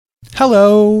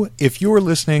Hello! If you're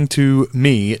listening to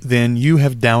me, then you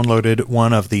have downloaded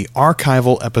one of the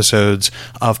archival episodes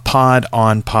of Pod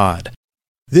on Pod.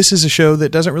 This is a show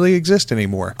that doesn't really exist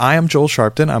anymore. I am Joel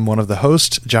Sharpton. I'm one of the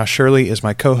hosts. Josh Shirley is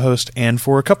my co-host. And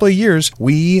for a couple of years,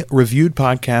 we reviewed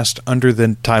podcasts under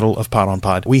the title of Pod on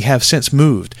Pod. We have since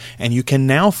moved, and you can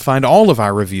now find all of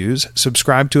our reviews,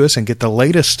 subscribe to us, and get the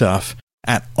latest stuff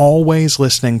at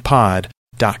alwayslisteningpod.com.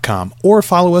 Or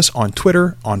follow us on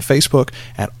Twitter, on Facebook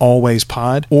at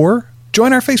alwayspod, or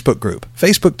join our Facebook group,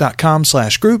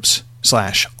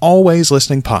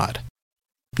 facebook.com/groups/alwayslisteningpod.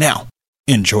 Now,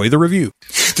 enjoy the review.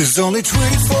 There's only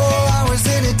 24 hours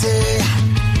in a day.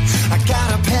 I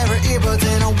got a pair of earbuds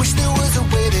and I wish there was a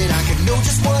way that I could know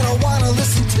just what I want to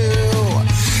listen to.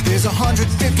 There's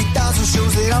 150,000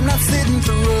 shows that I'm not sitting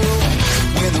through.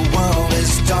 When the world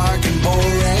is dark and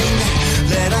boring,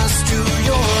 let us do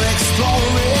your exploring.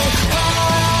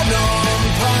 Pod on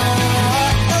pod.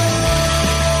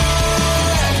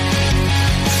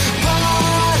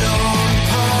 Pod on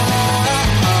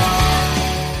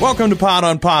pod. Welcome to Pod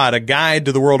on Pod, a guide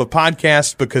to the world of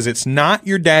podcasts because it's not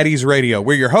your daddy's radio.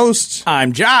 We're your hosts.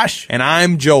 I'm Josh. And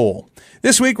I'm Joel.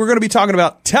 This week we're going to be talking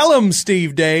about Tell 'em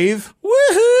Steve Dave.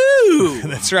 Woohoo!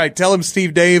 That's right. Tell 'em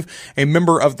Steve Dave, a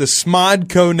member of the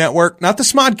Smodco network, not the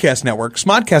Smodcast network.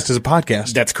 Smodcast is a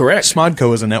podcast. That's correct.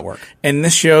 Smodco is a network. And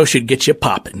this show should get you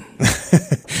popping.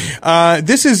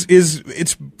 This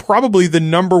it's probably the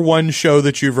number one show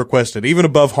that you've requested, even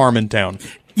above Harmontown.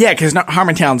 Yeah, because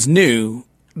Harmontown's new.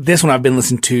 This one I've been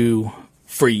listening to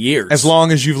for years. As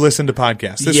long as you've listened to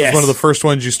podcasts. This was one of the first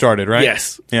ones you started, right?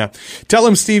 Yes. Yeah. Tell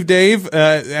 'em Steve Dave.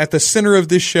 At the center of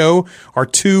this show are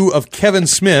two of Kevin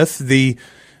Smith, the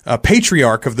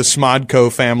patriarch of the Smodco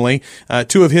family,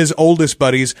 two of his oldest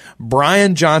buddies,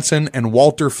 Brian Johnson and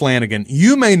Walter Flanagan.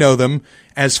 You may know them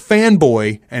as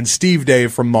Fanboy and Steve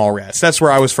Dave from Mallrats. That's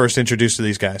where I was first introduced to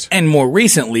these guys. And more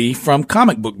recently from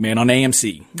Comic Book Man on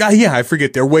AMC. Yeah, I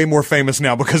forget. They're way more famous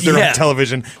now because they're on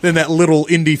television than that little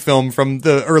indie film from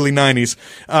the early 90s.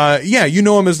 You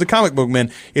know them as the Comic Book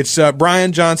Men. It's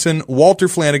Brian Johnson, Walter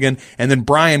Flanagan, and then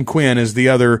Brian Quinn is the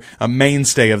other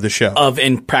mainstay of the show. Of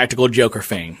Impractical Joker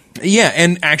fame. Yeah,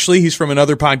 and actually he's from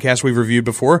another podcast we've reviewed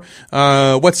before,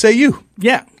 What Say You?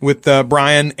 Yeah. With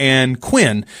Brian and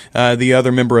Quinn, the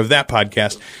other member of that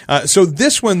podcast. So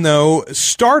this one, though,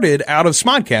 started out of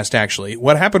Smodcast, actually.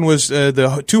 What happened was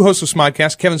the two hosts of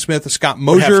Smodcast, Kevin Smith and Scott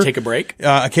Mosier, have to take a break.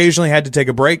 Occasionally had to take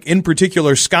a break. In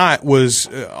particular, Scott was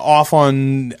off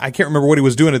on, I can't remember what he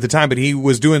was doing at the time, but he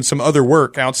was doing some other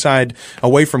work outside,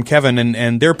 away from Kevin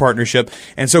and their partnership.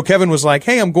 And so Kevin was like,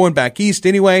 hey, I'm going back east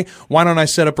anyway. Why don't I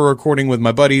set up a recording with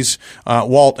my buddies,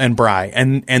 Walt and Bry?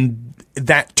 And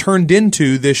that turned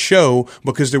into this show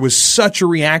because there was such a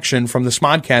reaction from the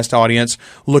Smodcast audience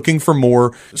looking for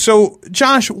more. So,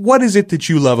 Josh, what is it that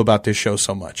you love about this show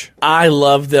so much? I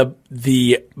love the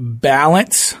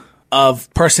balance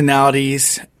of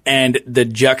personalities and the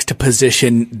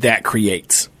juxtaposition that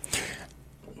creates.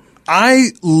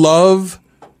 I love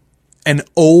an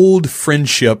old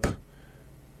friendship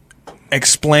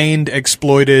explained,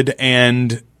 exploited,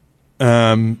 and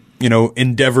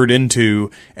endeavored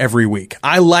into every week.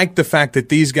 I like the fact that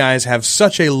these guys have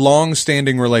such a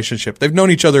long-standing relationship. They've known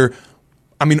each other,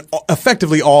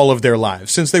 effectively all of their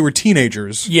lives, since they were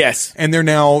teenagers. Yes. And they're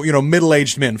now,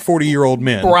 middle-aged men, 40-year-old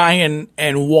men. Brian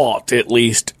and Walt, at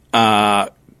least,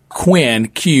 Quinn,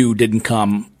 Q, didn't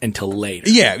come until later.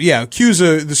 Yeah. Q's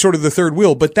sort of the third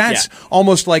wheel, but that's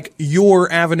almost like your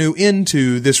avenue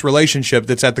into this relationship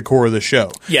that's at the core of the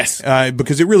show. Yes.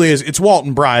 Because it really is, it's Walt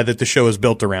and Bry that the show is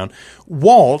built around.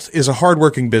 Walt is a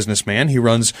hardworking businessman. He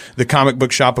runs the comic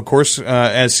book shop, of course,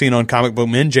 as seen on Comic Book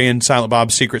Men, Jay and Silent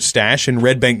Bob's Secret Stash in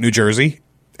Red Bank, New Jersey.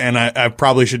 And I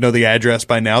probably should know the address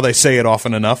by now. They say it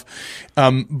often enough.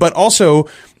 But also,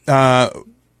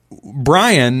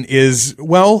 Brian is,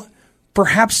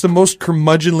 perhaps the most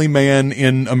curmudgeonly man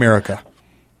in America.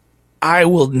 I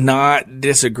will not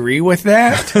disagree with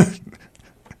that.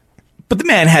 But the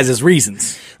man has his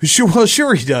reasons.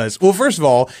 Sure he does. Well, first of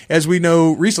all, as we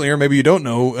know recently, or maybe you don't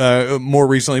know more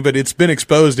recently, but it's been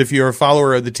exposed. If you're a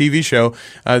follower of the TV show,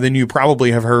 then you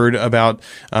probably have heard about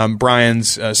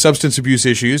Brian's substance abuse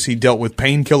issues. He dealt with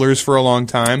painkillers for a long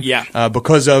time. Yeah.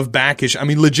 Because of back issue.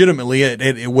 Legitimately,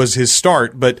 it was his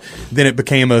start, but then it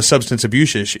became a substance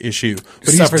abuse issue.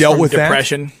 But Suffers he's dealt from with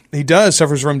depression. He does.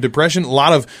 Suffers from depression. A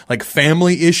lot of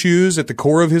family issues at the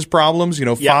core of his problems.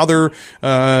 Father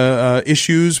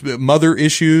issues, mother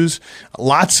issues.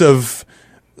 Lots of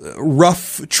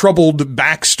rough, troubled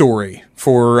backstory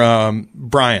for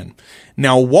Brian.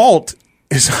 Now, Walt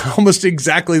is almost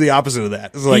exactly the opposite of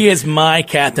that. It's like, he is my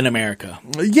Captain America.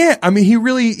 yeah, I mean, he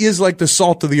really is like the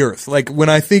salt of the earth. Like when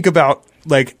I think about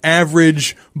like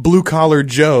average blue collar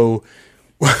Joe,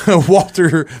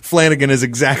 Walter Flanagan is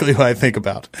exactly what I think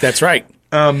about. That's right.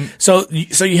 So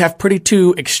you have pretty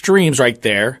two extremes right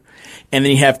there. And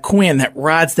then you have Quinn that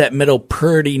rides that middle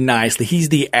pretty nicely. He's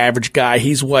the average guy.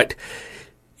 He's what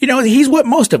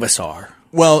most of us are.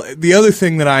 Well, the other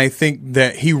thing that I think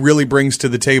that he really brings to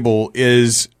the table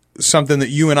is something that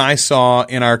you and I saw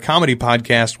in our comedy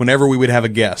podcast whenever we would have a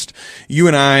guest. You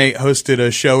and I hosted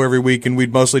a show every week, and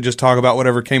we'd mostly just talk about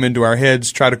whatever came into our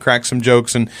heads, try to crack some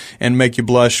jokes and make you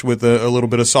blush with a little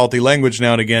bit of salty language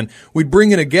now and again. We'd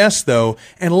bring in a guest, though,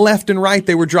 and left and right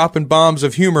they were dropping bombs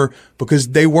of humor because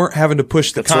they weren't having to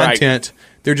push the content. Right.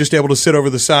 They're just able to sit over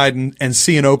the side and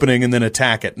see an opening and then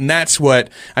attack it. And that's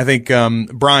what I think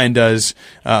Brian does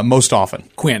most often.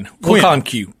 Quinn. We'll call him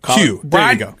Q.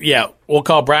 There you go. Yeah. We'll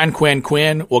call Brian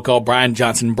Quinn. We'll call Brian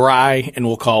Johnson Bry. And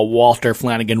we'll call Walter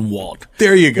Flanagan Walt.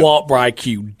 There you go. Walt Bry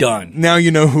Q. Done. Now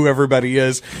you know who everybody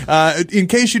is. In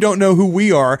case you don't know who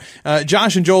we are,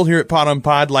 Josh and Joel here at Pod on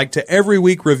Pod like to every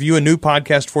week review a new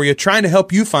podcast for you, trying to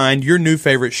help you find your new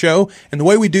favorite show. And the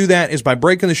way we do that is by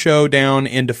breaking the show down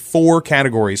into 4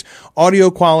 categories: audio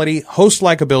quality, host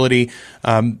likability,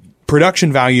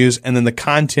 production values, and then the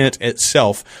content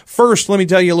itself. First, let me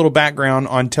tell you a little background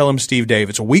on Tell 'em Steve Dave.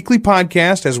 It's a weekly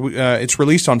podcast. It's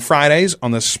released on Fridays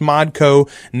on the Smodco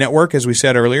network, as we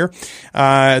said earlier.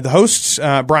 The hosts,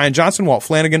 Brian Johnson, Walt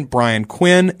Flanagan, Brian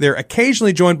Quinn. They're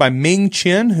occasionally joined by Ming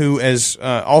Chen, who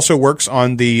also works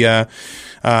on the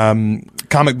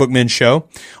Comic Book Men show.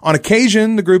 On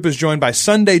occasion, the group is joined by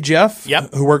Sunday Jeff,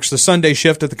 who works the Sunday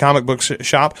shift at the comic book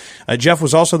shop. Jeff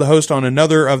was also the host on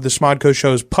another of the Smodco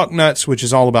shows, Puck Nuts, which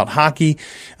is all about hockey.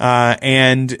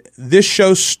 And this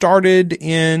show started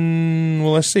in,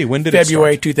 well, let's see, when did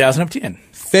February it start? 2010.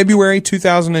 February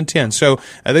 2010. So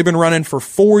they've been running for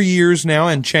 4 years now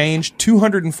and change.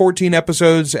 214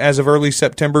 episodes as of early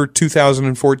September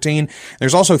 2014.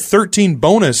 There's also 13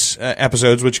 bonus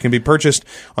episodes, which can be purchased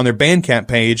on their Bandcamp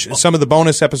page. Some of the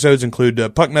bonus episodes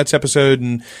include Puck Nuts episode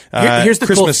and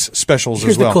Christmas specials as well.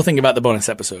 Here's the cool thing about the bonus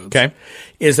episodes. Okay.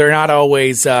 Is they're not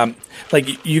always,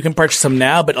 like you can purchase them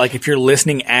now, but like if you're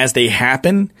listening as they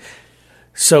happen.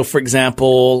 So, for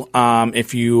example,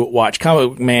 if you watch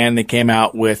Comic Book Man, they came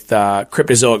out with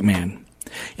Cryptozoic Man,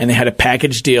 and they had a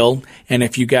package deal. And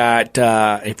if you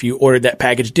ordered that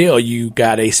package deal, you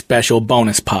got a special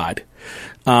bonus pod.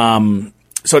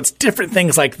 So it's different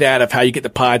things like that of how you get the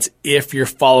pods if you're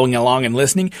following along and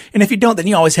listening. And if you don't, then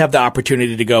you always have the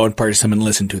opportunity to go and purchase them and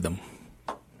listen to them.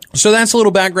 So that's a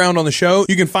little background on the show.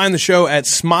 You can find the show at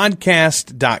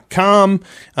smodcast.com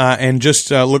and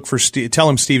just look for Tell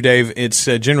 'em Steve Dave. It's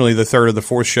generally the 3rd or the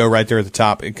 4th show right there at the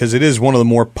top because it is one of the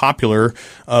more popular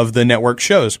of the network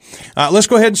shows. Let's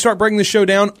go ahead and start breaking the show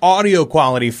down. Audio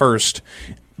quality first.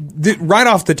 Right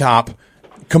off the top,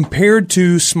 compared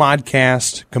to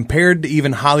Smodcast, compared to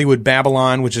even Hollywood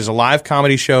Babylon, which is a live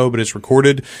comedy show, but it's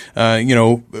recorded,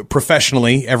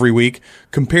 professionally every week,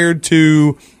 compared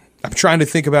to... I'm trying to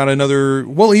think about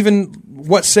even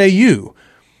What Say You?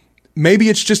 Maybe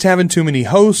it's just having too many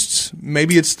hosts.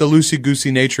 Maybe it's the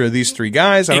loosey-goosey nature of these 3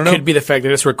 guys. I don't know. It could be the fact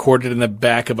that it's recorded in the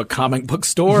back of a comic book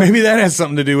store. Maybe that has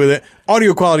something to do with it.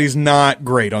 Audio quality is not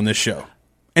great on this show.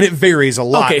 And it varies a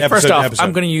lot. Okay, first off,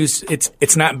 I'm going to use,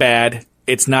 it's not bad.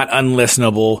 It's not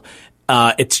unlistenable.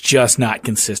 It's just not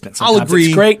consistent. Sometimes I'll agree.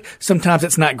 It's great. Sometimes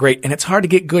it's not great. And it's hard to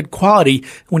get good quality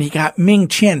when you got Ming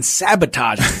Chen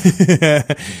sabotaging.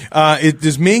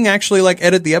 Does Ming actually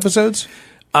edit the episodes?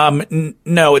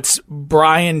 No, it's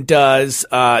Brian does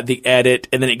the edit,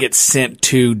 and then it gets sent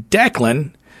to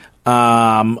Declan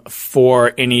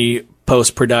for any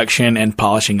post-production and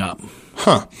polishing up.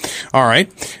 Huh. All right.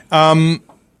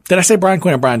 Did I say Brian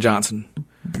Quinn or Brian Johnson?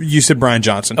 You said Brian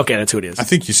Johnson. Okay, that's who it is. I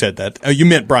think you said that. You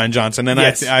meant Brian Johnson, and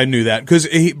yes. I knew that because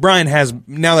Brian has.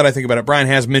 Now that I think about it, Brian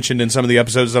has mentioned in some of the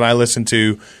episodes that I listened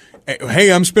to, "Hey,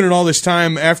 I'm spending all this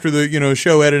time after the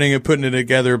show editing and putting it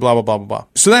together." Blah blah blah blah blah.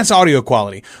 So that's audio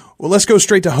quality. Well, let's go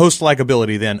straight to host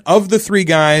likability then. Of the 3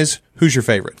 guys, who's your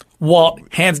favorite? Walt,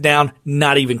 hands down,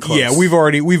 not even close. Yeah, we've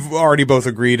already both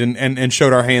agreed and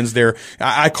showed our hands there.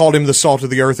 I called him the salt of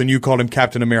the earth, and you called him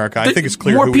Captain America. I think it's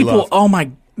clear who we love. Oh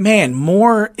my man,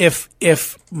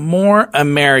 if more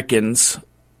Americans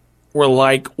were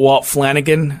like Walt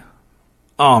Flanagan,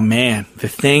 oh man, the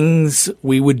things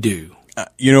we would do.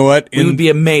 You know what? We would be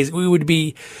amazing. We would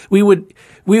be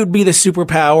the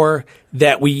superpower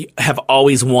that we have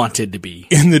always wanted to be.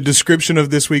 In the description of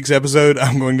this week's episode,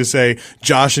 I'm going to say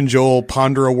Josh and Joel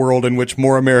ponder a world in which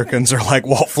more Americans are like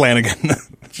Walt Flanagan.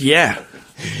 Yeah.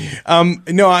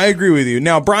 No, I agree with you.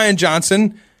 Now, Brian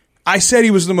Johnson, I said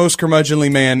he was the most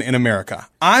curmudgeonly man in America.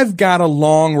 I've got a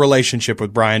long relationship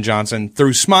with Brian Johnson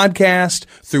through Smodcast,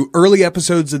 through early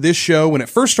episodes of this show. When it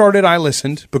first started, I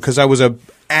listened because I was a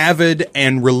avid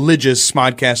and religious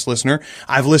Smodcast listener.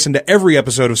 I've listened to every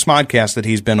episode of Smodcast that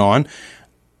he's been on.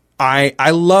 I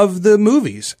love the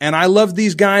movies, and I love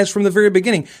these guys from the very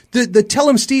beginning. The Tell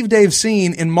 'em Steve Dave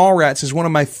scene in Mallrats is one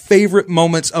of my favorite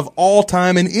moments of all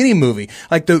time in any movie.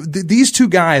 Like these two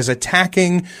guys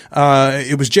attacking,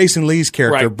 it was Jason Lee's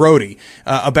character, Right. Brody,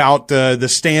 about the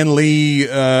Stan Lee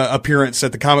appearance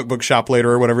at the comic book shop later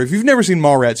or whatever. If you've never seen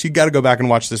Mallrats, you got to go back and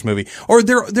watch this movie. Or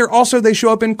they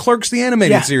show up in Clerks the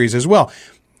Animated Series as well.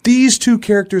 These two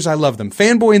characters, I love them.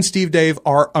 Fanboy and Steve Dave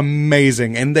are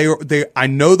amazing, and I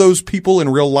know those people in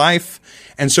real life,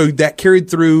 and so that carried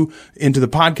through into the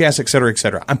podcast, et cetera, et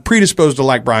cetera. I'm predisposed to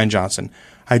like Brian Johnson.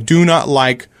 I do not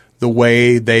like the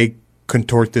way they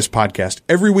contort this podcast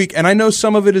every week, and I know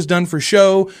some of it is done for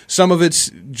show, some of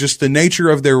it's just the nature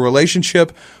of their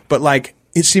relationship, but like,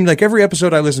 it seemed like every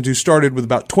episode I listened to started with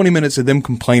about 20 minutes of them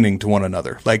complaining to one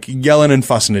another, like yelling and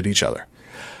fussing at each other.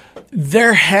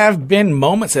 There have been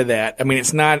moments of that. I mean,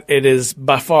 it is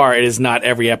not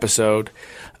every episode.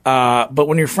 But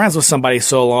when you're friends with somebody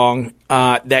so long,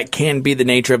 that can be the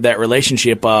nature of that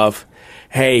relationship of,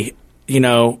 hey,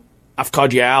 I've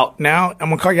called you out. Now I'm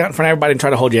going to call you out in front of everybody and try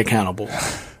to hold you accountable.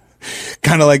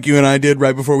 Kind of like you and I did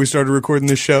right before we started recording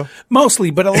this show.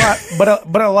 Mostly, but a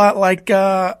lot like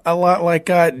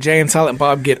Jay and Silent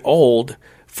Bob Get Old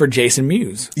for Jason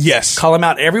Mewes. Yes. Call him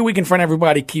out every week in front of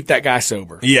everybody. Keep that guy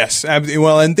sober. Yes.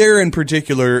 Well, and there in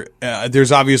particular,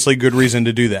 there's obviously good reason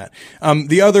to do that.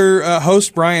 The other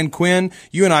host, Brian Quinn,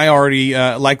 you and I already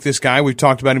like this guy. We've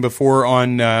talked about him before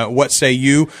on What Say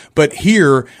You. But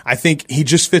here, I think he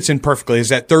just fits in perfectly as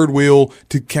that third wheel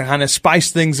to kind of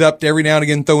spice things up, to every now and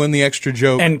again throw in the extra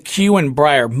joke. And Q and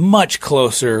Briar much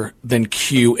closer than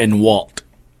Q and Walt.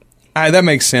 That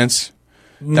makes sense.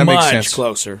 That makes sense. Much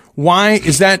closer. Why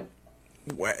is that?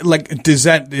 Like, did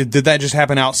that just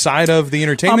happen outside of the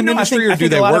entertainment industry, or do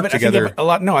they work together?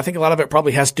 I think a lot of it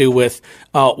probably has to do with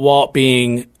Walt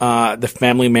being the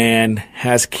family man,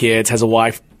 has kids, has a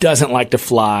wife, doesn't like to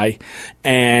fly,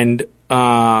 and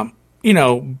Bry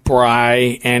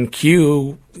and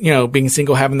Q, being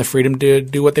single, having the freedom to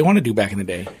do what they want to do back in the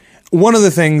day. One of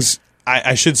the things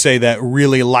I should say that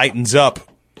really lightens up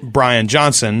Brian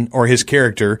Johnson, or his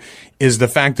character, is the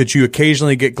fact that you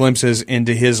occasionally get glimpses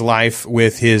into his life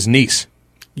with his niece.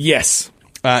 Yes.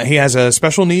 He has a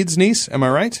special needs niece, am I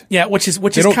right? Yeah, which is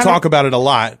they don't talk about it a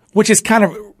lot. Which is kind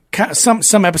of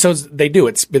some episodes they do.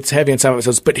 It's heavy in some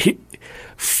episodes, but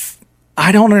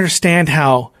I don't understand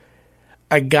how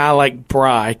a guy like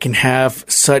Bry can have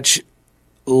such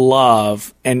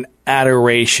love and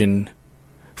adoration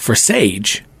for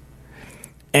Sage.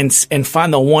 And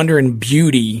find the wonder and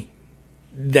beauty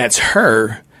that's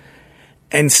her,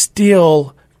 and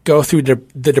still go through the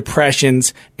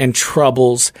depressions and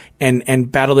troubles and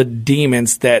battle the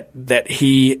demons that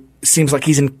he seems like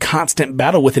he's in constant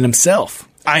battle within himself.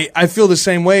 I feel the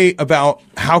same way about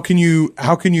how can you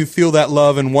feel that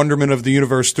love and wonderment of the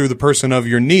universe through the person of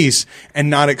your niece and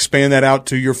not expand that out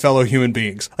to your fellow human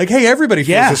beings? Like, hey, everybody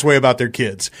feels this way about their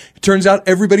kids. It turns out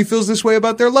everybody feels this way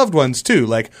about their loved ones too.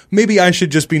 Like, maybe I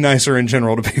should just be nicer in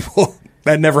general to people.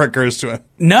 That never occurs to him.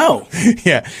 No.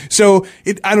 Yeah. So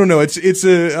I don't know. It's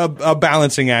a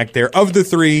balancing act there. Of the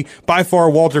three, by far,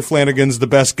 Walter Flanagan's the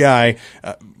best guy.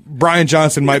 Brian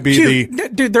Johnson might be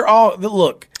dude. They're all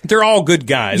They're all good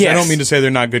guys. Yes. I don't mean to say they're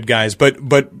not good guys, but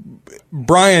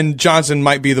Brian Johnson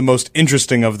might be the most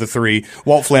interesting of the three.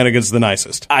 Walt Flanagan's the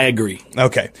nicest. I agree.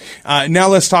 Okay. Now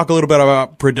let's talk a little bit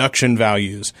about production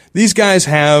values. These guys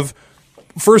have,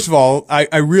 first of all,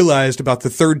 I realized about the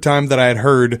third time that I had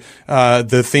heard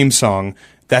the theme song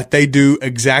that they do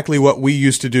exactly what we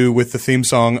used to do with the theme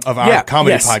song of our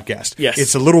comedy podcast. Yes.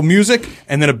 It's a little music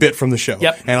and then a bit from the show.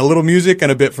 Yep. And a little music and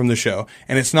a bit from the show.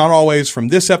 And it's not always from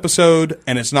this episode,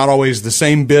 and it's not always the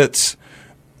same bits.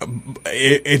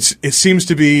 It seems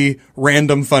to be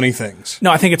random funny things.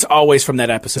 No, I think it's always from that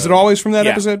episode. Is it always from that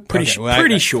Yeah, episode? Pretty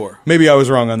sure. Maybe I was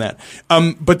wrong on that.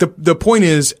 But the point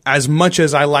is, as much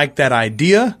as I like that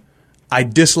idea, I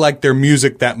dislike their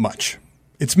music that much.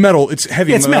 It's metal. It's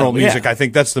heavy metal music. I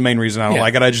think that's the main reason I don't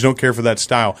like it. I just don't care for that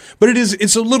style. But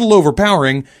it's a little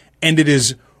overpowering, and it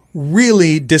is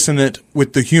really dissonant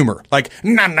with the humor. Like,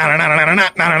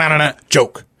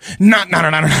 joke.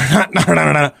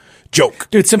 Joke.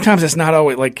 Dude, sometimes it's not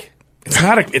always like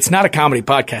it's not a comedy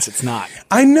podcast. It's not.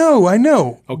 I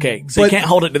know. Okay, so you can't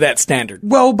hold it to that standard.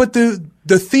 Well, but the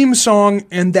theme song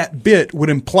and that bit would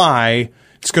imply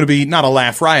it's going to be not a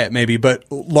laugh riot maybe, but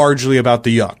largely about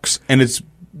the yucks. And it's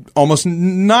almost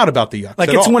not about the yucks Like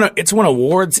at it's all. it's won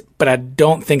awards, but I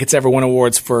don't think it's ever won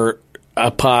awards for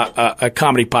a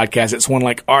comedy podcast. It's won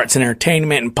like arts and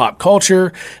entertainment and pop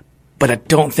culture, but I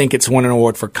don't think it's won an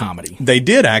award for comedy. They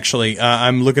did actually.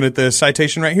 I'm looking at the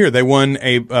citation right here. They've won 2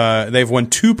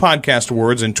 podcast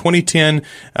awards in 2010,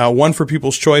 one for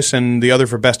People's Choice and the other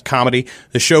for Best Comedy.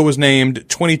 The show was named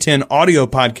 2010 Audio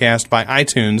Podcast by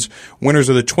iTunes, winners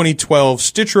of the 2012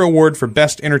 Stitcher Award for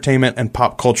Best Entertainment and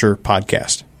Pop Culture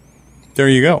Podcast. There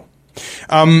you go.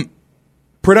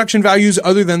 Production values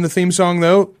other than the theme song,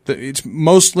 though, it's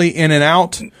mostly in and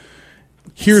out.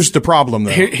 Here's the problem,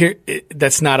 though. Here,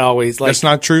 that's not always like. That's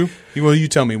not true? Well, you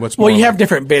tell me what's more. Well, you like. have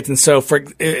different bits, and so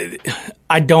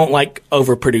I don't like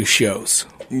overproduced shows.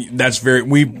 That's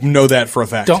we know that for a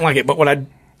fact. Don't like it, but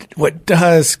what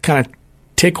does kind of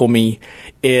tickle me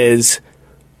is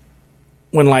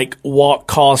when like Walt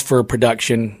calls for a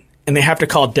production and they have to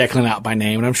call Declan out by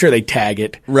name, and I'm sure they tag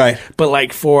it. Right. But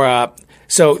like for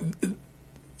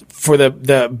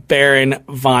the Baron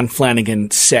von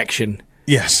Flanagan section.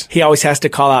 Yes. He always has to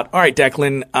call out, all right,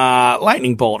 Declan,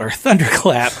 lightning bolt or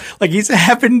thunderclap. Like he's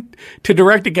happened to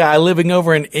direct a guy living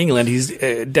over in England.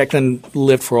 Declan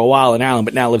lived for a while in Ireland,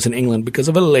 but now lives in England because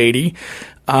of a lady.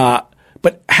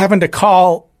 But having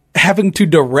to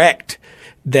direct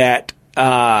that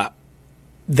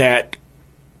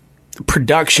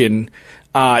production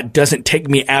doesn't take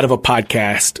me out of a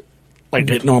podcast like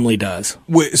it normally does.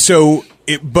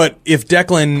 But if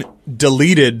Declan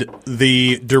deleted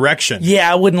the direction.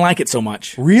 Yeah, I wouldn't like it so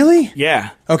much. Really? Yeah.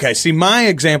 Okay, see, my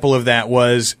example of that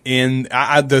was in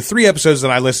the 3 episodes that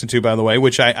I listened to, by the way,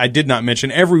 which I did not mention.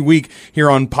 Every week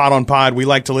here on Pod, we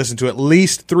like to listen to at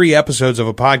least 3 episodes of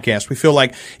a podcast. We feel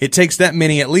like it takes that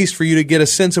many at least for you to get a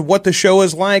sense of what the show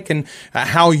is like and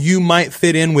how you might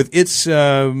fit in with its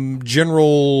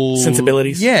general...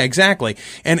 sensibilities. Yeah, exactly.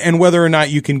 And whether or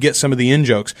not you can get some of the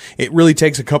in-jokes. It really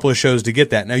takes a couple of shows to get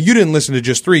that. Now, you didn't listen to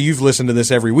just 3. You've listened to this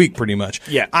every week, pretty much.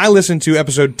 Yeah. I listened to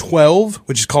episode 12,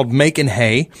 which is called Making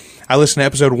Hay. I listened to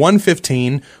episode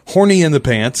 115, Horny in the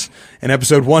Pants, and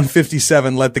episode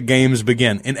 157, Let the Games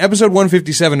Begin. In episode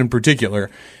 157 in particular,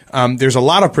 there's a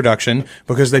lot of production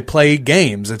because they play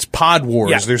games. It's Pod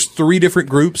Wars. Yeah. There's 3 different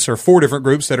groups or 4 different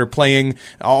groups that are playing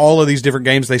all of these different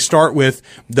games. They start with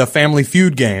the Family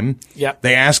Feud game. Yeah.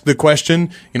 They ask the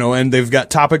question, and they've got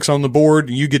topics on the board.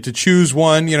 You get to choose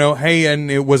one, hey,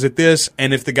 and was it this?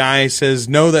 And if the guy says,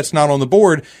 no, that's not on the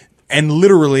board, and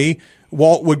literally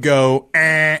Walt would go,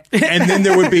 and then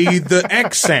there would be the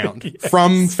X sound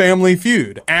from Family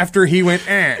Feud after he went,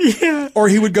 Yeah. Or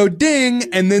he would go ding,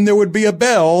 and then there would be a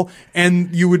bell,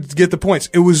 and you would get the points.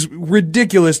 It was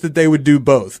ridiculous that they would do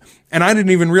both. And I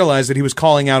didn't even realize that he was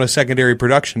calling out a secondary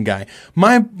production guy.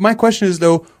 My question is,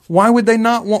 though, why would they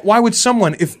not want, why would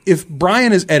someone, if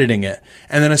Brian is editing it,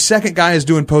 and then a second guy is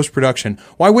doing post-production,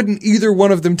 why wouldn't either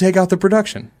one of them take out the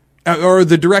production? Or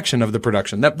the direction of the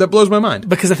production. That blows my mind.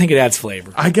 Because I think it adds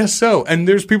flavor. I guess so. And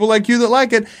there's people like you that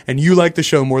like it, and you like the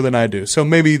show more than I do. So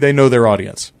maybe they know their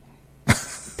audience.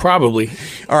 Probably.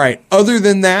 All right. Other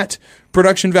than that,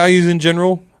 production values in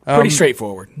general. Pretty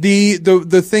straightforward. The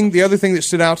other thing that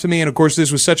stood out to me, and of course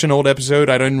this was such an old episode,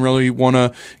 I didn't really want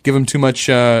to give them too much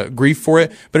grief for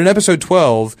it. But in episode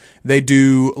 12, they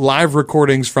do live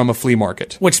recordings from a flea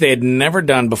market, Which they had never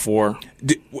done before.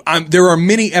 There are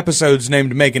many episodes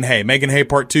named Making Hay. Making Hay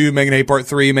Part 2, Making Hay Part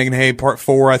 3, Making Hay Part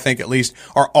 4, I think at least.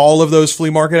 Are all of those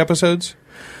flea market episodes?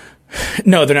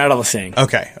 No, they're not all the same.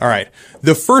 Okay, all right.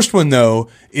 The first one, though,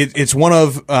 it's one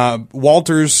of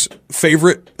Walter's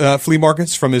favorite flea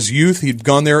markets from his youth. He'd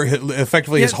gone there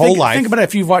effectively his whole life. Think about it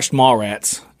if you've watched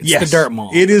Mallrats. It's the Dirt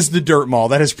Mall. It is the Dirt Mall.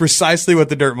 That is precisely what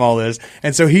the Dirt Mall is.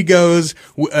 And so he goes,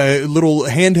 a little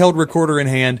handheld recorder in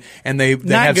hand, and they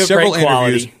have several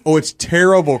interviews. Oh, it's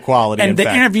terrible quality. And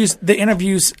the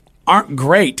interviews aren't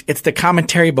great. It's the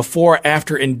commentary before,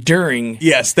 after, and during.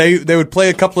 Yes, they would play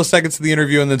a couple of seconds of the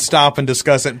interview and then stop and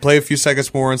discuss it, and play a few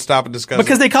seconds more and stop and discuss it.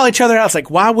 Because they call each other out. It's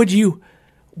like, why would you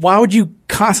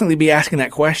constantly be asking that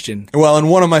question? Well, and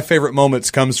one of my favorite moments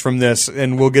comes from this,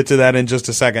 and we'll get to that in just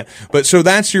a second. But so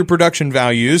that's your production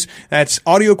values. That's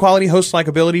audio quality, host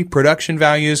likability, production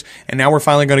values, and now we're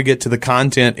finally going to get to the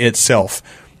content itself.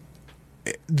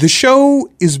 The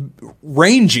show is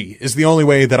rangy, is the only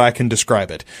way that I can describe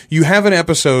it. You have an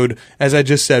episode, as I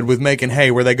just said, with Making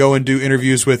Hay, where they go and do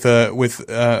interviews with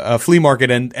a flea market,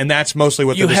 and that's mostly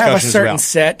what the discussion is about. You have a certain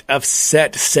set of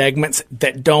segments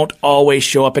that don't always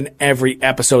show up in every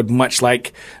episode, much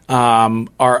like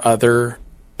our other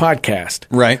podcast.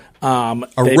 Right. A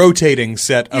rotating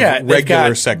set of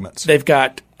regular segments. They've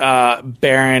got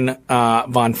Baron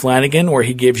von Flanagan, where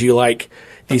he gives you like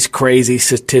these crazy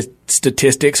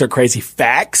statistics or crazy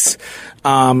facts.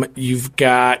 You've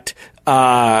got,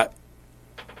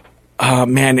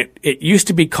 it used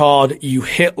to be called You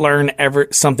Hit Learn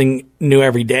Something New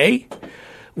Every Day,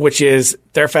 which is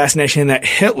their fascination that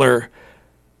Hitler,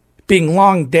 being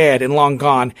long dead and long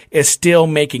gone, is still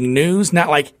making news, not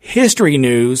like history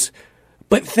news,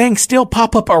 but things still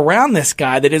pop up around this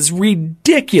guy that is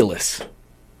ridiculous.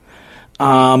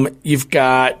 You've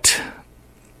got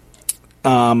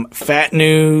Fat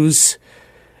News.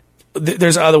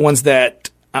 There's other ones that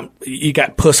you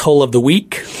got Puss Hole of the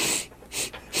Week.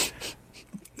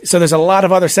 So there's a lot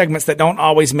of other segments that don't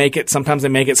always make it. Sometimes they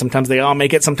make it. Sometimes they all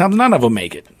make it. Sometimes none of them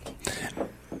make it.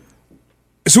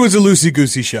 So it's a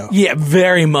loosey-goosey show. Yeah,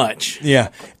 very much. Yeah.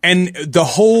 And the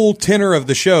whole tenor of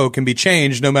the show can be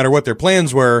changed no matter what their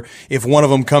plans were if one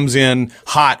of them comes in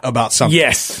hot about something.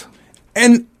 Yes.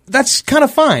 And that's kind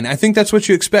of fine. I think that's what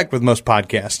you expect with most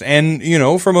podcasts. And,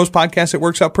 for most podcasts, it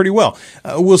works out pretty well.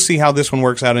 We'll see how this one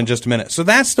works out in just a minute. So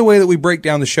that's the way that we break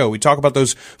down the show. We talk about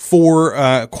those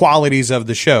 4 qualities of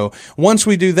the show. Once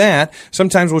we do that,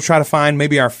 sometimes we'll try to find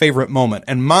maybe our favorite moment.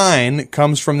 And mine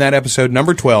comes from that episode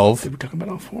number 12. Did we talk about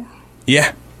all 4?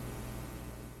 Yeah.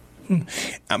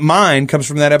 Mine comes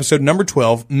from that episode number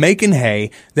 12, Making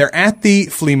Hay. They're at the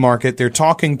flea market. They're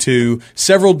talking to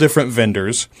several different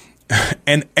vendors.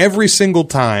 And every single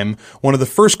time, one of the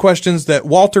first questions that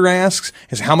Walter asks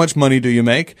is, how much money do you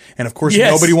make? And of course,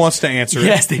 nobody wants to answer it.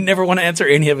 Yes, they never want to answer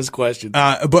any of his questions.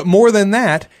 But more than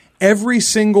that, every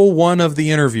single one of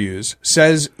the interviews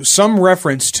says some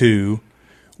reference to,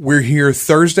 we're here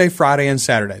Thursday, Friday, and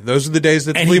Saturday. Those are the days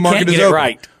that the flea market is open.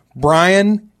 Right.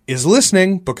 Brian is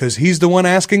listening because he's the one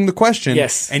asking the question.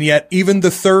 Yes. And yet even the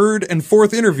 3rd and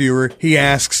 4th interviewer, he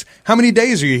asks, how many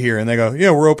days are you here? And they go,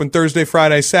 we're open Thursday,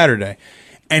 Friday, Saturday.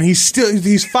 And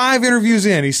he's 5 interviews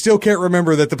in. He still can't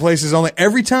remember that the place is only,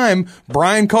 every time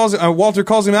Walter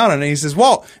calls him out on it, he says,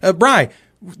 Brian,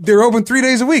 they're open 3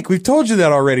 days a week. We've told you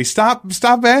that already. Stop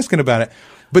asking about it.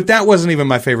 But that wasn't even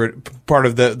my favorite part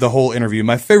of the whole interview.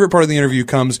 My favorite part of the interview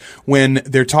comes when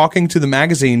they're talking to the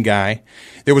magazine guy.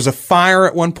 There was a fire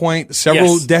at one point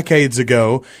several decades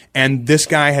ago, and this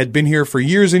guy had been here for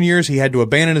years and years. He had to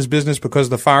abandon his business because of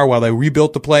the fire while they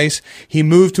rebuilt the place. He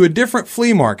moved to a different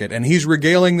flea market, and he's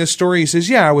regaling this story. He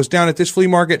says, I was down at this flea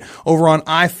market over on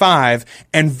I-5,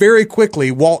 and very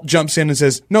quickly Walt jumps in and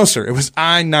says, no, sir, it was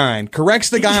I-9. Corrects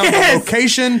the guy on the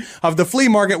location of the flea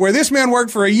market where this man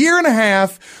worked for a year and a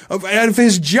half of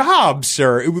his job,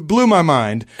 sir. It blew my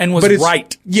mind. And was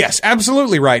right. Yes,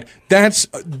 absolutely right. That's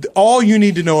all you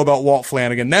need to know about Walt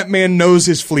Flanagan. That man knows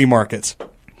his flea markets.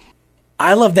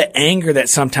 I love the anger that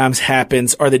sometimes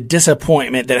happens, or the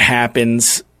disappointment that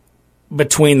happens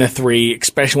between the 3,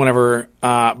 especially whenever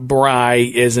Bry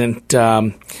isn't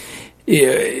carrying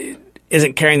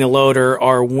the loader,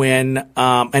 or when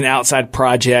an outside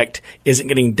project isn't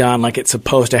getting done like it's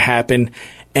supposed to happen,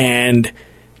 and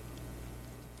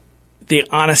the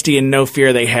honesty and no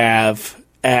fear they have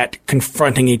at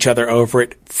confronting each other over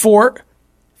it for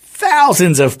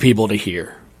thousands of people to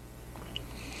hear.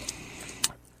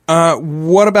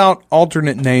 What about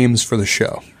alternate names for the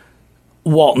show?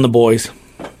 Walt and the Boys.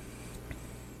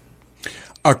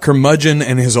 A Curmudgeon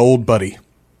and His Old Buddy.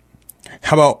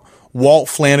 How about Walt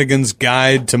Flanagan's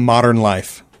Guide to Modern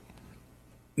Life?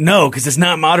 No, because it's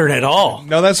not modern at all.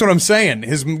 No, that's what I'm saying.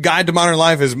 His guide to modern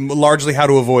life is largely how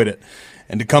to avoid it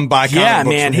and to come buy comic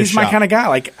books from his he's my shop. kind of guy.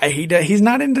 Like he's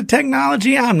not into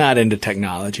technology. I'm not into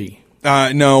technology.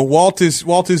 No, Walt is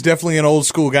definitely an old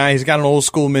school guy. He's got an old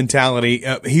school mentality.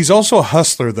 He's also a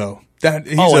hustler, though.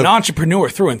 An entrepreneur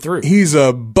through and through. He's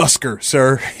a busker,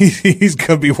 sir. He's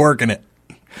gonna be working it.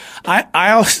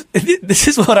 I also, this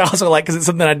is what I also like, because it's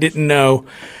something I didn't know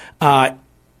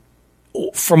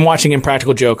from watching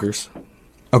Impractical Jokers.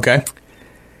 Okay.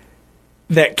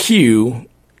 That Q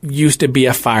used to be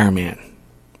a fireman.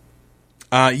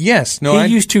 Yes. No.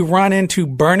 He used to run into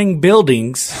burning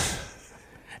buildings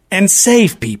and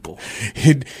save people.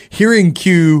 Hearing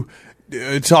Q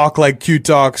talk like Q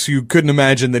talks, you couldn't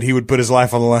imagine that he would put his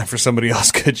life on the line for somebody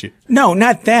else, could you? No,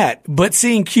 not that. But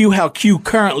seeing Q how Q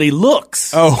currently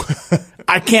looks. Oh.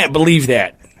 I can't believe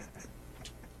that.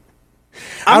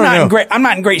 I'm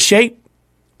not in great shape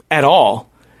at all.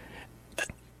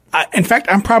 In fact,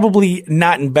 I'm probably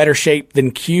not in better shape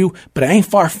than Q, but I ain't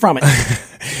far from it.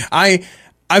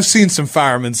 I've seen some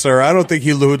firemen, sir. I don't think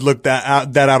he would look that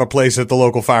out of place at the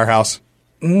local firehouse.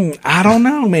 I don't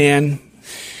know, man.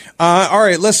 All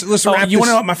right, let's wrap this. You want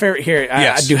to know what my favorite here?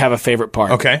 Yes. I do have a favorite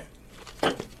part. Okay.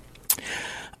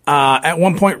 At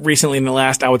one point recently, in the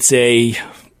last, I would say,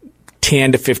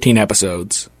 10 to 15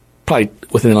 episodes, probably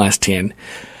within the last 10,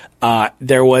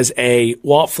 there was a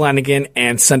Walt Flanagan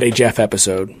and Sunday Jeff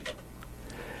episode.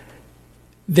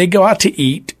 They go out to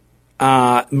eat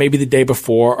maybe the day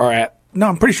before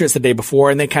I'm pretty sure it's the day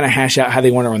before, and they kind of hash out how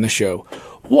they want to run the show.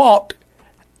 Walt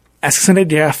asks Sunday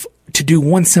Jeff to do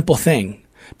one simple thing,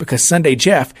 because Sunday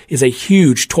Jeff is a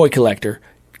huge toy collector.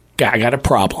 Guy got a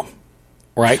problem,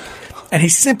 right? And he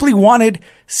simply wanted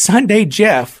Sunday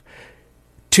Jeff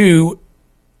to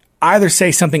either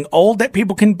say something old that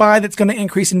people can buy that's going to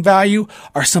increase in value,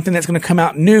 or something that's going to come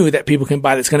out new that people can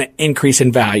buy that's going to increase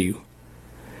in value.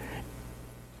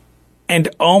 And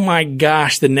oh my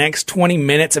gosh, the next 20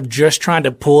 minutes of just trying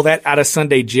to pull that out of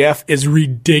Sunday Jeff is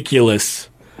ridiculous.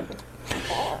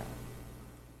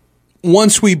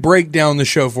 Once we break down the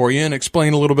show for you and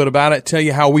explain a little bit about it, tell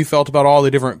you how we felt about all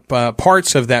the different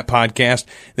parts of that podcast,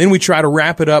 then we try to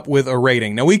wrap it up with a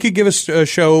rating. Now, we could give a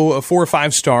show 4 or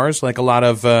 5 stars, like a lot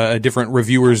of different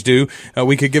reviewers do.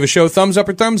 We could give a show thumbs up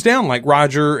or thumbs down, like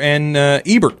Roger and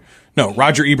Ebert. No,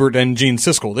 Roger Ebert and Gene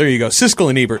Siskel. There you go. Siskel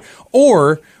and Ebert.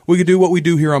 Or we could do what we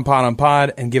do here on Pod on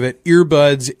Pod and give it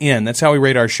earbuds in. That's how we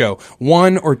rate our show.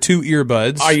 1 or 2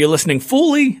 earbuds. Are you listening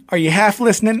fully? Are you half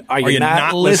listening? Are you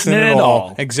not listening at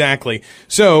all? Exactly.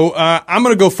 So I'm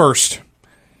going to go first.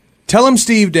 Tell him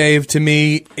Steve Dave to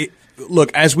me.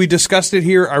 Look, as we discussed it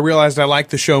here, I realized I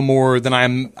liked the show more than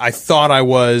I thought I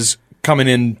was coming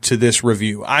into this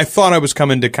review. I thought I was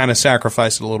coming to kind of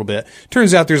sacrifice it a little bit.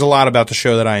 Turns out there's a lot about the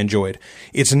show that I enjoyed.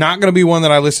 It's not going to be one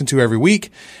that I listen to every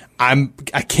week. I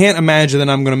can't imagine that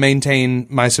I'm going to maintain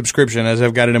my subscription as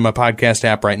I've got it in my podcast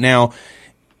app right now.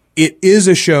 It is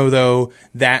a show, though,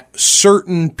 that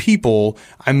certain people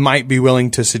I might be willing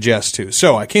to suggest to.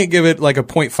 So I can't give it like a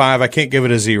 0.5. I can't give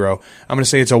it a 0. I'm going to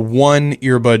say it's a 1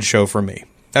 earbud show for me.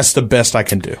 That's the best I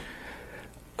can do.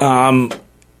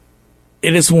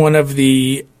 It is one of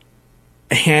the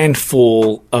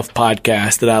handful of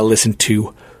podcasts that I listen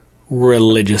to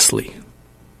religiously.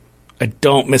 I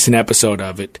don't miss an episode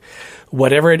of it.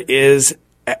 Whatever it is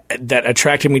that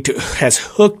attracted me to has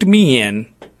hooked me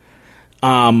in.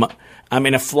 I'm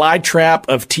in a fly trap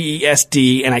of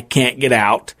TESD and I can't get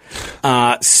out.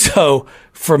 So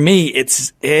for me, it's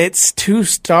 2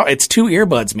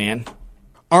 earbuds, man.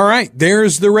 All right,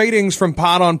 there's the ratings from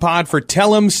Pod on Pod for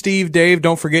Tell 'em Steve Dave.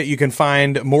 Don't forget you can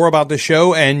find more about the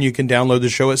show and you can download the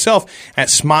show itself at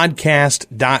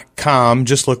smodcast.com.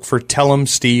 Just look for Tell 'em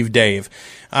Steve Dave.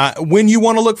 When you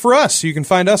want to look for us, you can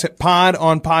find us at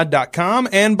podonpod.com.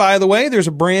 And by the way, there's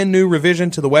a brand new revision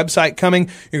to the website coming.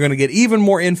 You're going to get even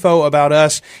more info about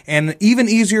us and even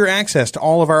easier access to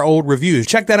all of our old reviews.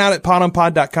 Check that out at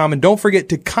podonpod.com. And don't forget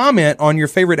to comment on your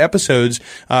favorite episodes,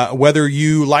 whether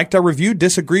you liked our review,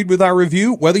 disagreed with our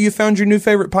review, whether you found your new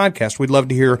favorite podcast. We'd love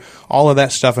to hear all of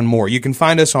that stuff and more. You can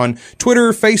find us on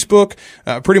Twitter, Facebook,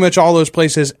 pretty much all those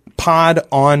places. Pod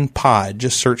on Pod.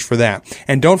 Just search for that.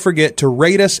 And don't forget to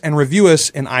rate us and review us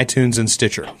in iTunes and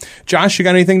Stitcher. Josh, you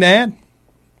got anything to add?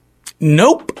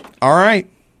 Nope. All right.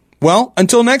 Well,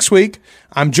 until next week,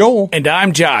 I'm Joel. And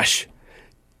I'm Josh.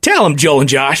 Tell him, Joel and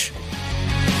Josh.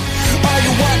 Are you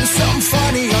wanting something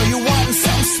funny? Are you wanting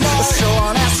something smart? A show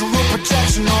on astral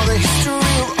projection or the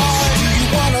history of art? Do you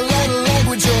want to learn a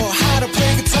language or how to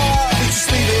play guitar?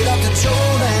 Just leave it up to Joel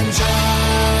and Josh.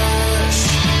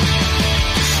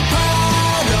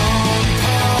 Pod on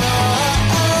pod.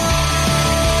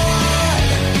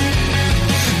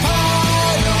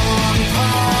 Pod on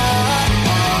pod.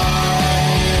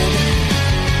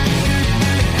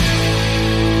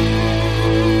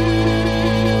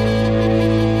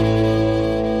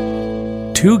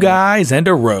 2 guys and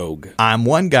a rogue. I'm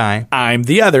one guy. I'm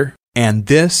the other. And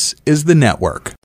this is the network.